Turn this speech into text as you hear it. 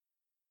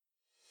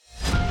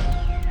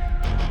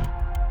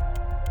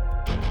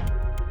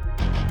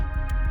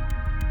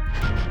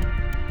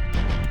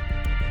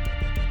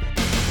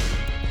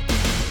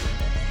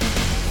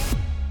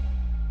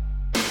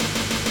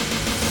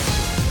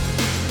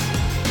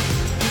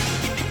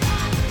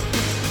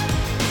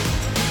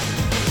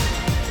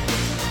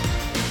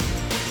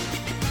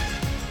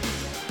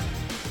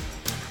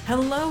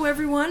Hello,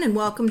 everyone, and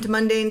welcome to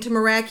Mundane to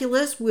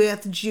Miraculous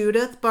with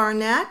Judith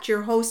Barnett,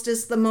 your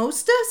hostess, the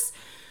mostess.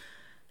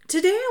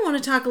 Today, I want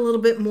to talk a little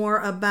bit more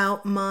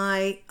about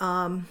my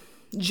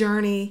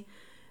journey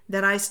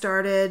that I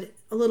started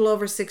a little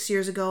over 6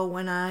 years ago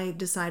when I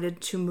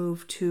decided to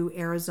move to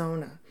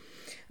Arizona.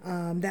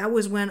 That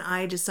was when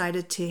I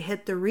decided to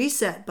hit the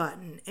reset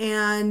button,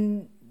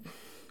 and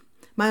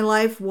my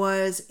life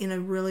was in a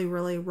really,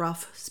 really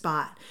rough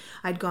spot.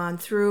 I'd gone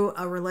through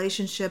a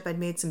relationship, I'd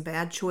made some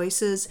bad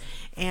choices,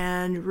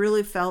 and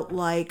really felt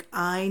like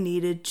I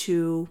needed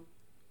to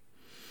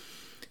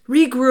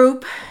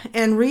regroup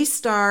and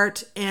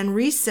restart and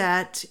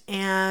reset.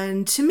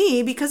 And to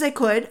me, because I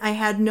could, I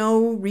had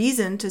no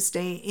reason to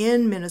stay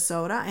in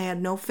Minnesota. I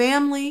had no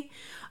family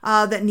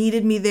that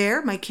needed me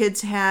there. My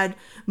kids had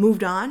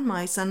moved on.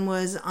 My son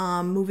was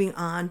moving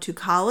on to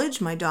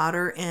college. My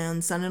daughter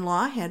and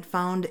son-in-law had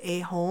found a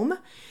home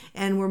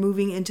and were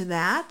moving into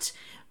that.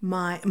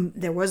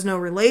 There was no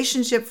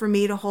relationship for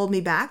me to hold me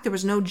back. There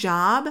was no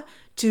job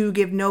to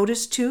give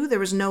notice to. There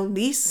was no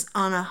lease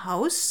on a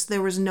house.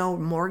 There was no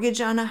mortgage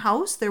on a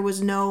house. There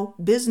was no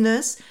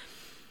business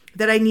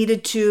that I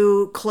needed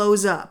to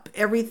close up.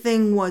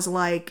 Everything was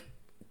like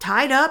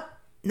tied up,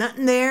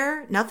 nothing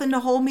there, nothing to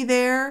hold me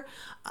there,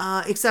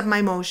 except my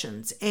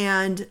emotions.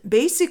 And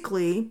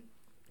basically,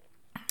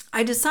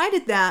 I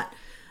decided that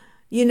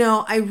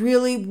I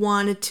really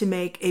wanted to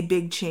make a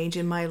big change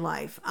in my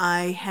life.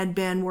 I had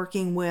been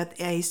working with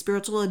a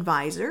spiritual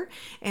advisor,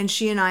 and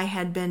she and I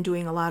had been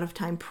doing a lot of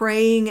time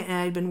praying, and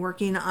I'd been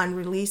working on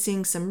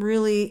releasing some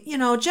really,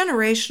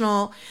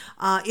 generational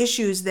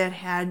issues that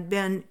had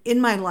been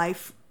in my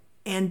life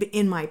and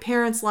in my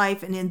parents'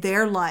 life and in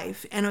their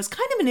life. And it was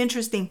kind of an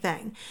interesting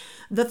thing.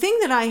 The thing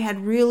that I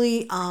had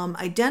really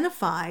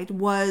identified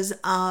was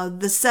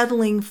the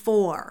settling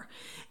for.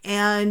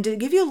 And to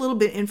give you a little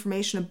bit of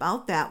information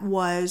about that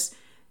was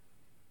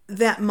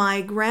that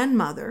my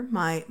grandmother,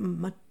 my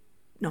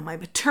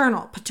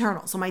paternal.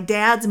 So my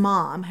dad's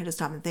mom, I had to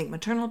stop and think,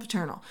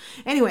 paternal.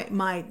 Anyway,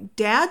 my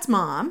dad's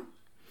mom,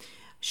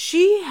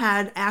 she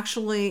had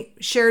actually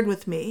shared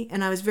with me,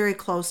 and I was very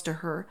close to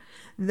her,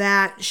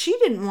 that she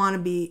didn't want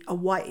to be a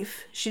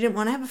wife. She didn't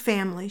want to have a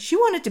family. She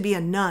wanted to be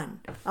a nun.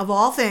 Of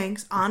all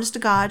things, honest to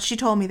God, she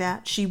told me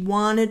that. She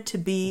wanted to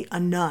be a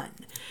nun.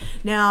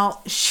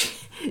 Now,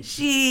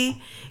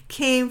 she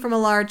came from a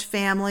large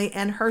family,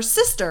 and her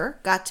sister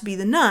got to be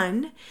the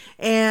nun,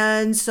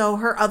 and so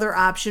her other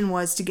option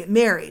was to get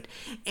married.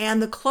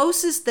 And the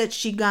closest that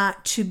she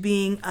got to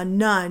being a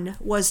nun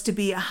was to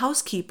be a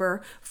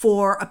housekeeper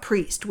for a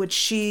priest, which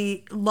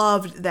she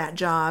loved that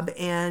job,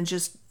 and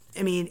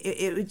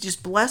it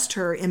just blessed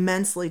her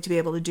immensely to be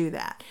able to do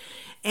that.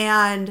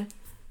 And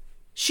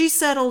she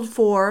settled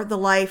for the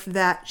life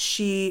that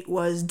she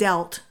was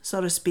dealt,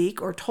 so to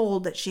speak, or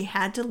told that she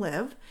had to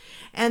live.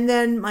 And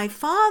then my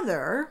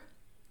father,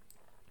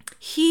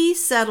 he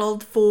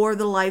settled for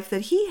the life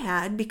that he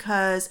had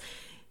because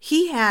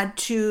he had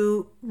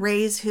to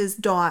raise his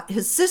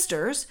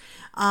sisters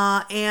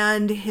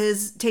and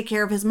take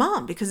care of his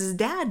mom, because his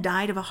dad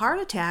died of a heart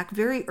attack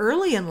very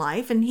early in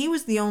life, and he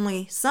was the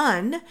only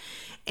son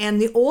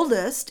and the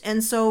oldest.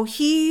 And so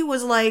he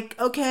was like,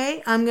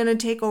 okay, I'm going to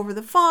take over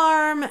the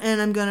farm,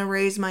 and I'm going to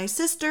raise my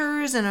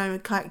sisters, and I'm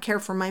going to care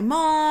for my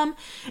mom.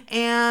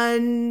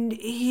 And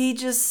he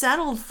just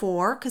settled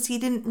for, because he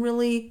didn't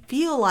really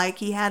feel like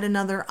he had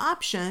another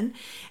option.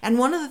 And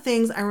one of the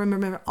things I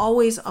remember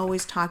always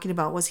talking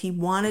about was he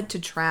wanted to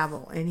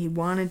travel, and he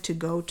wanted to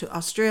go to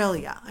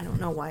Australia. I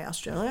don't know why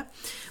Australia,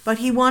 but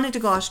he wanted to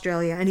go to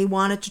Australia, and he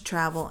wanted to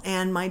travel.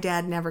 And my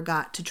dad never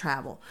got to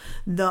travel.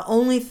 The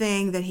only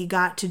thing that he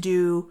got to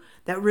do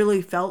that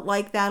really felt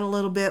like that a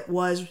little bit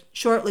was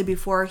shortly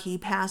before he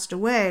passed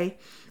away.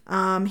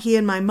 He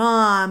and my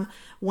mom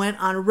went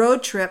on a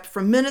road trip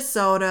from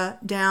Minnesota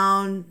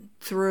down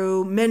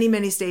through many,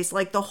 many states,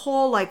 like the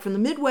whole, from the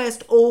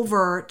Midwest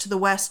over to the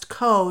West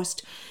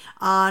Coast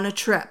on a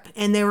trip.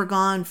 And they were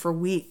gone for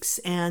weeks.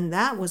 And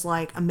that was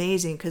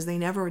amazing, because they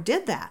never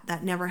did that.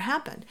 That never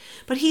happened.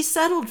 But he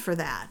settled for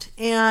that.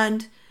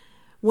 And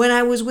when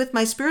I was with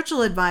my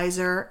spiritual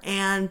advisor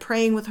and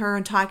praying with her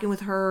and talking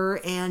with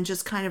her and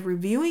just kind of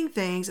reviewing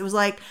things, it was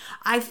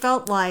I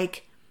felt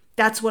like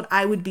that's what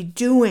I would be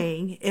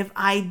doing if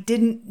I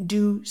didn't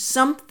do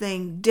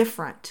something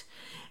different,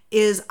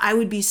 is I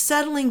would be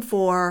settling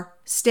for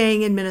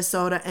staying in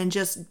Minnesota and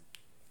just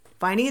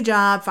finding a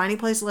job, finding a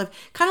place to live,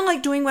 kind of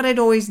like doing what I'd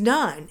always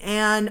done.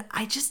 And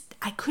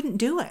I couldn't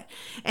do it.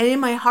 And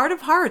in my heart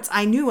of hearts,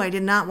 I knew I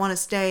did not want to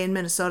stay in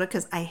Minnesota,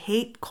 because I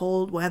hate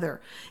cold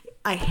weather.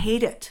 I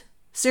hate it.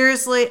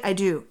 Seriously, I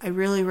do. I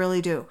really,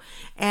 really do.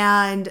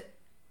 And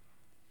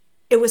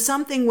it was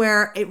something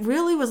where it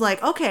really was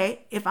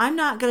okay, if I'm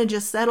not going to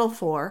just settle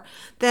for,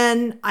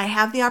 then I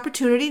have the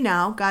opportunity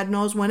now, God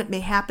knows when it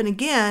may happen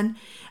again,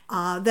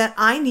 that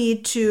I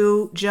need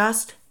to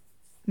just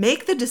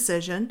make the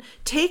decision,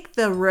 take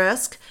the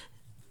risk,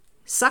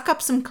 suck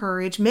up some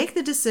courage, make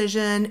the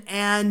decision,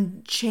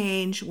 and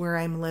change where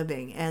I'm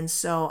living. And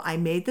so I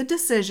made the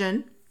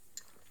decision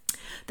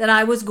that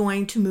I was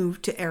going to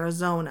move to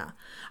Arizona.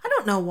 I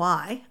don't know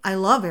why. I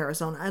love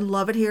Arizona. I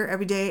love it here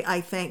every day. I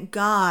thank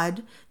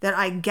God that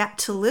I get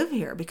to live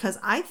here because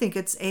I think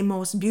it's a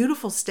most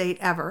beautiful state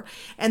ever.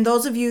 And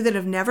those of you that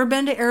have never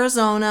been to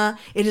Arizona,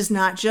 it is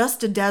not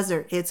just a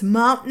desert. It's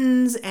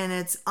mountains and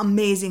it's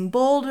amazing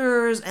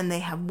boulders and they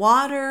have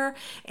water.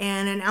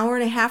 And an hour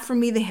and a half from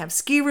me, they have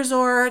ski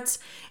resorts.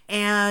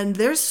 And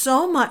there's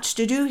so much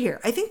to do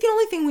here. I think the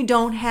only thing we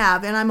don't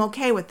have, and I'm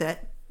okay with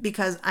it,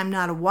 because I'm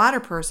not a water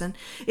person,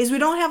 is we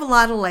don't have a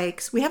lot of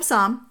lakes. We have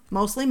some,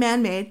 mostly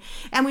man-made,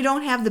 and we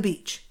don't have the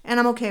beach.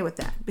 And I'm okay with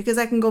that because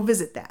I can go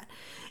visit that.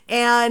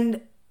 And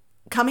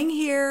coming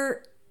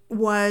here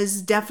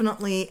was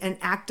definitely an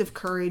act of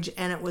courage,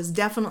 and it was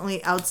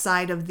definitely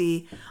outside of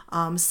the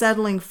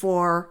settling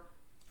for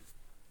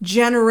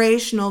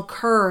generational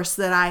curse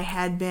that I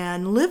had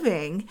been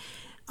living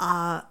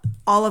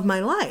all of my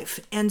life.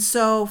 And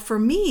so for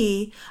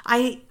me,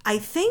 I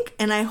think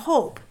and I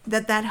hope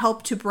that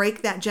helped to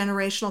break that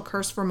generational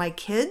curse for my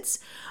kids.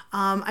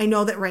 I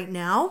know that right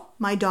now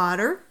my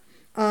daughter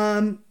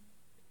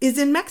is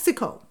in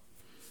Mexico,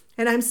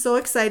 and I'm so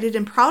excited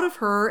and proud of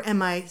her and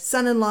my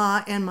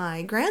son-in-law and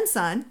my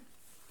grandson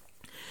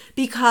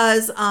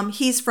because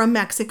he's from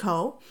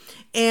Mexico.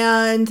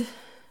 And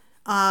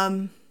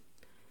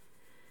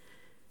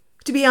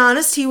to be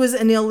honest, he was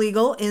an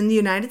illegal in the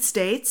United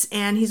States,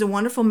 and he's a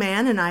wonderful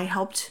man, and I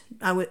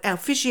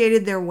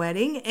officiated their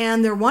wedding,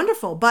 and they're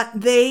wonderful, but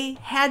they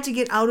had to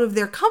get out of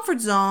their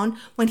comfort zone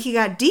when he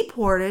got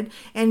deported,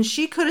 and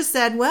she could have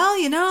said,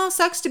 well,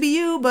 sucks to be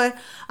you, but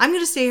I'm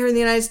going to stay here in the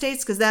United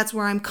States because that's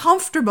where I'm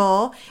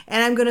comfortable,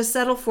 and I'm going to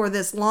settle for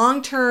this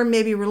long-term,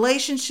 maybe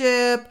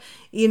relationship.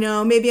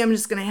 Maybe I'm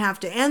just going to have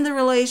to end the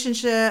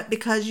relationship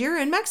because you're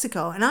in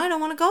Mexico and I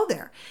don't want to go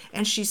there.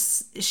 And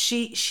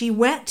she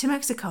went to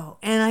Mexico,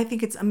 and I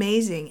think it's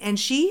amazing. And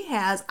she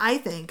has, I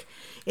think,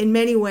 in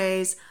many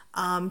ways,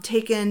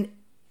 taken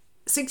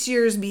 6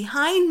 years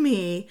behind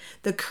me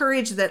the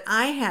courage that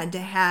I had to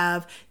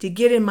have to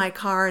get in my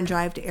car and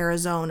drive to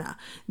Arizona.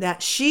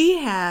 That she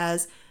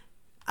has,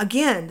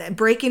 again,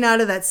 breaking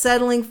out of that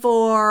settling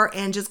for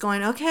and just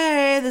going,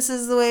 okay, this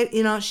is the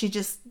way, she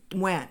just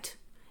went.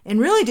 And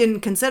really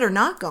didn't consider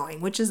not going,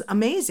 which is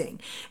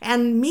amazing.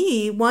 And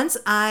me, once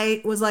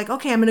I was like,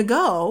 okay, I'm going to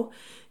go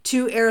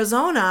to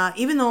Arizona,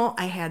 even though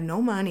I had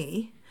no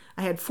money,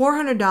 I had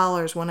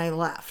 $400 when I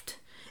left.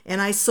 And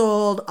I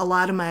sold a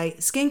lot of my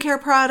skincare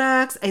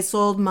products. I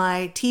sold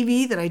my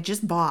TV that I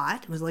just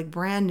bought. It was like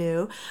brand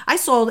new. I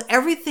sold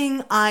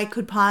everything I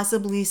could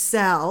possibly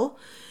sell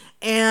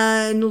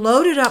and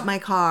loaded up my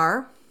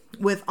car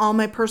with all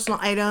my personal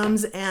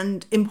items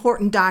and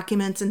important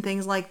documents and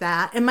things like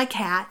that, and my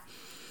cat.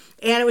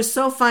 And it was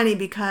so funny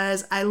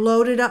because I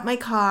loaded up my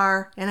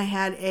car and I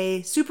had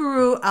a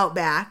Subaru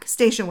Outback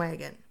station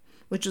wagon,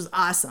 which was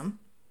awesome.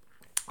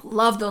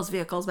 Love those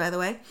vehicles, by the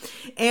way.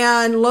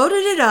 And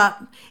loaded it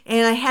up,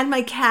 and I had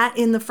my cat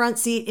in the front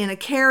seat in a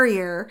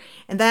carrier,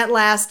 and that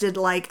lasted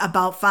like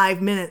about 5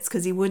 minutes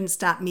because he wouldn't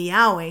stop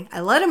meowing.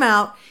 I let him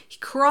out. He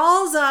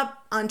crawls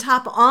up on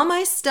top of all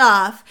my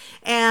stuff,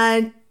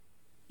 and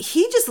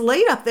he just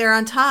laid up there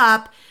on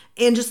top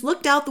and just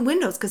looked out the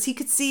windows because he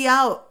could see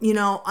out,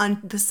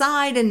 on the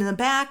side and in the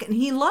back, and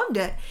he loved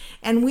it.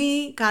 And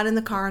we got in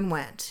the car and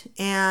went,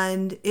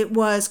 and it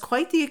was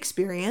quite the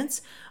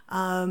experience.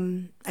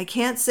 I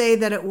can't say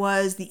that it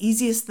was the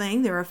easiest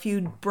thing. There were a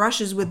few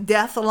brushes with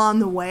death along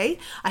the way.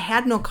 I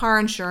had no car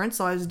insurance,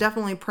 so I was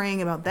definitely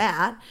praying about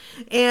that.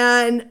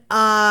 And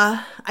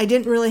I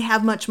didn't really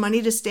have much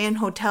money to stay in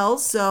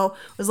hotels, so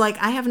it was like,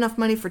 I have enough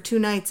money for 2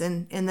 nights,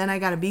 and then I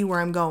got to be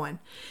where I'm going.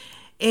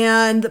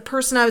 And the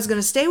person I was going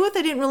to stay with,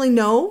 I didn't really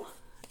know.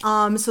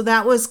 So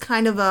that was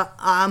kind of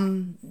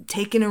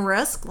taking a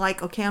risk.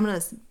 Like, okay, I'm going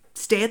to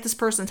stay at this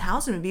person's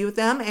house and be with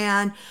them,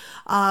 and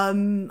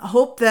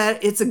hope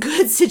that it's a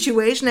good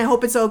situation. I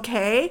hope it's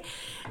okay.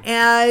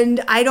 And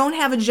I don't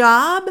have a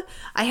job.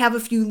 I have a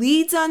few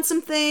leads on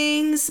some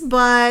things,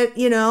 but,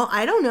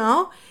 I don't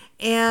know.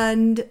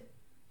 And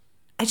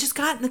I just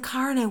got in the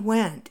car and I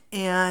went.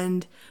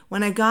 And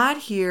when I got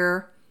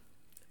here,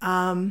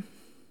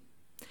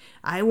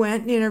 I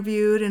went and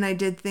interviewed and I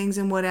did things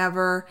and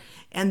whatever.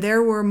 And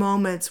there were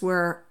moments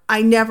where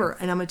I never,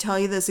 and I'm going to tell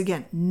you this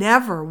again,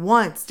 never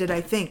once did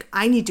I think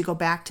I need to go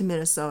back to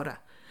Minnesota.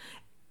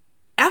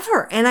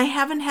 Ever. And I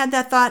haven't had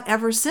that thought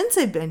ever since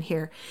I've been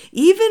here.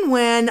 Even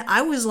when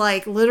I was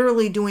like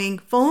literally doing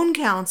phone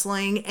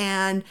counseling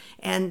and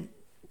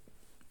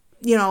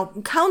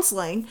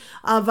counseling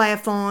via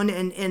phone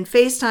and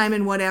FaceTime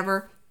and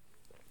whatever,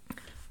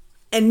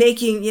 and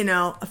making,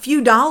 a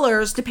few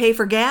dollars to pay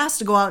for gas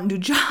to go out and do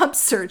job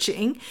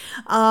searching.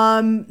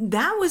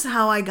 That was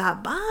how I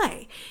got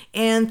by.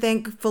 And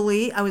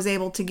thankfully, I was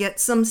able to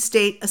get some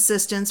state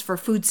assistance for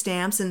food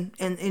stamps and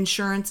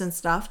insurance and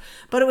stuff.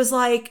 But it was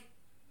like,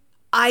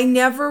 I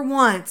never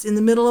once, in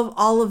the middle of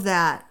all of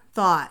that,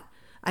 thought,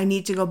 I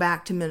need to go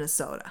back to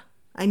Minnesota.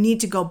 I need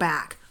to go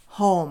back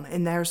home.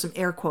 And there are some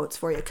air quotes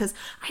for you. Because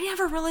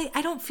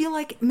I don't feel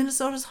like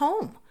Minnesota's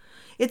home.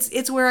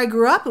 It's where I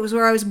grew up. It was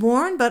where I was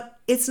born, but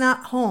it's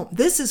not home.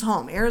 This is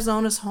home.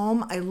 Arizona's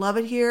home. I love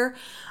it here.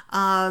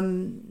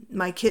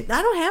 My kid,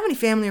 I don't have any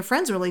family or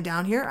friends really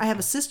down here. I have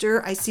a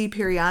sister I see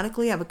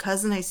periodically. I have a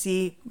cousin I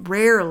see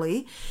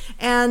rarely,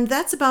 and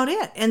that's about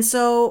it. And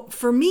so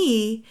for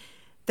me,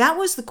 that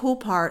was the cool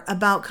part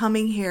about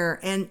coming here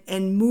and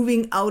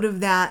moving out of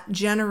that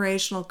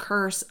generational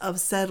curse of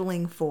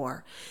settling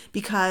for,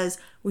 because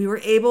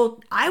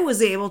I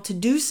was able to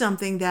do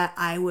something that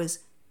I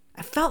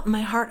felt in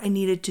my heart I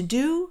needed to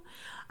do.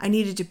 I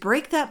needed to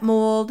break that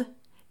mold,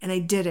 and I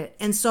did it.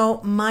 And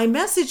so my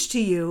message to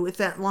you with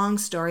that long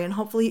story, and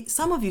hopefully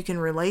some of you can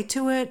relate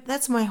to it,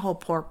 that's my whole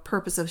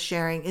purpose of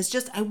sharing, is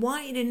just I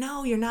want you to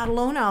know you're not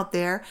alone out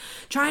there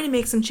trying to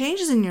make some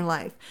changes in your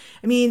life.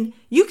 I mean,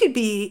 you could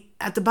be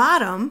at the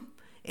bottom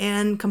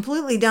and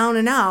completely down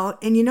and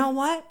out, and you know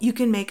what? You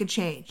can make a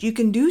change. You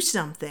can do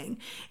something.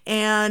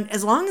 And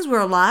as long as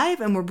we're alive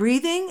and we're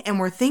breathing and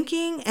we're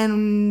thinking,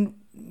 and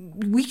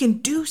we can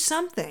do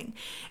something.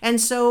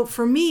 And so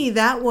for me,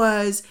 that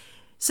was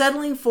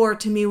settling for,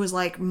 to me, was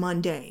like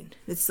mundane.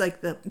 It's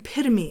like the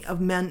epitome of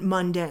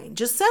mundane.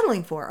 Just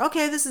settling for,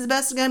 okay, this is the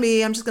best it's going to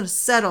be. I'm just going to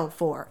settle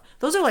for.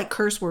 Those are like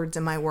curse words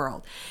in my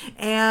world.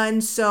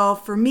 And so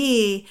for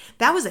me,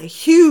 that was a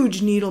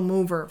huge needle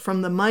mover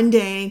from the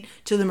mundane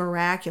to the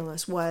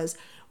miraculous. Was,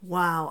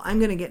 wow, I'm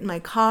going to get in my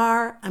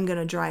car. I'm going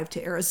to drive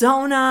to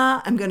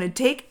Arizona. I'm going to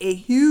take a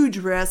huge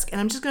risk,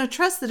 and I'm just going to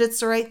trust that it's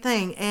the right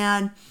thing.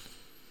 And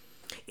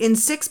in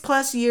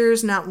 6+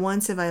 years, not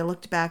once have I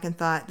looked back and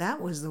thought,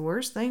 that was the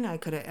worst thing I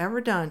could have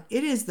ever done.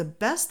 It is the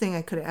best thing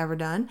I could have ever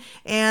done.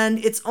 And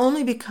it's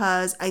only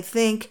because I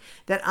think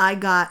that I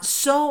got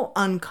so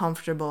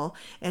uncomfortable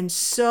and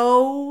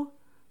so,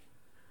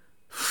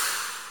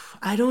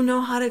 I don't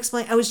know how to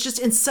explain. I was just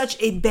in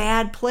such a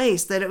bad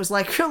place that it was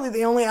like, really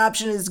the only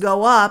option is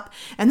go up.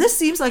 And this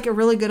seems like a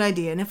really good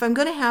idea. And if I'm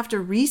going to have to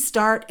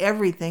restart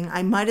everything,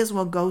 I might as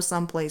well go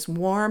someplace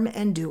warm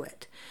and do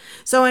it.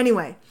 So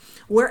anyway,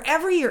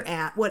 wherever you're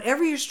at,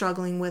 whatever you're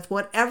struggling with,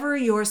 whatever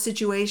your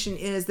situation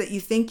is that you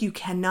think you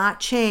cannot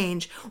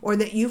change, or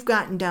that you've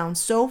gotten down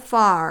so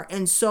far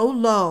and so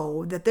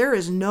low that there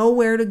is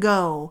nowhere to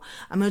go,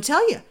 I'm going to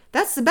tell you,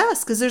 that's the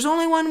best, because there's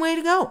only one way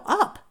to go,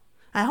 up.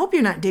 I hope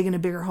you're not digging a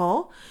bigger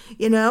hole,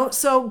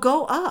 so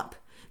go up.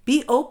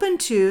 Be open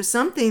to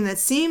something that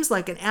seems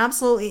like an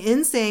absolutely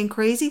insane,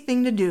 crazy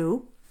thing to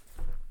do,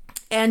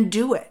 and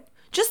do it.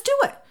 Just do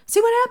it. See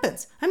what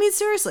happens. I mean,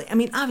 seriously. I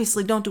mean,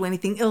 obviously, don't do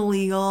anything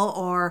illegal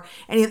or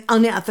any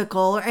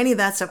unethical or any of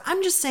that stuff.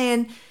 I'm just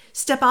saying,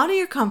 step out of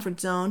your comfort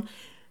zone,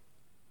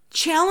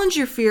 challenge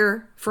your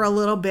fear for a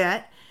little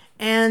bit,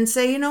 and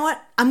say, you know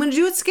what? I'm going to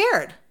do it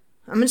scared.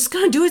 I'm just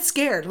going to do it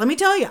scared. Let me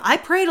tell you, I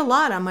prayed a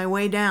lot on my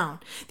way down.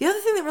 The other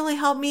thing that really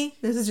helped me,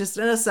 this is just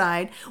an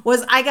aside,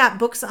 was I got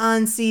books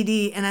on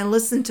CD, and I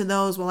listened to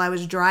those while I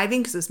was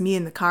driving, because it's me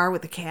in the car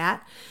with the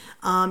cat.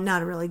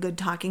 Not a really good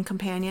talking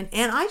companion.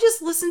 And I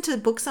just listened to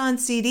books on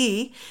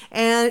CD,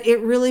 and it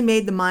really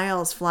made the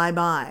miles fly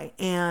by.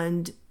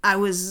 And I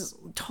was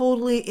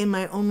totally in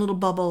my own little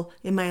bubble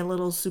in my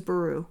little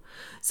Subaru.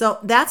 So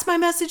that's my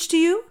message to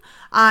you.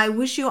 I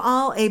wish you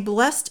all a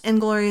blessed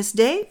and glorious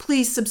day.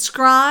 Please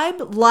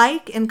subscribe,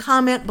 like, and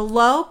comment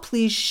below.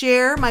 Please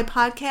share my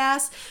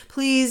podcast.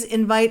 Please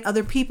invite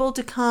other people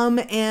to come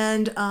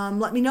and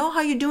let me know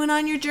how you're doing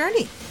on your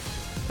journey.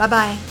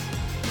 Bye-bye.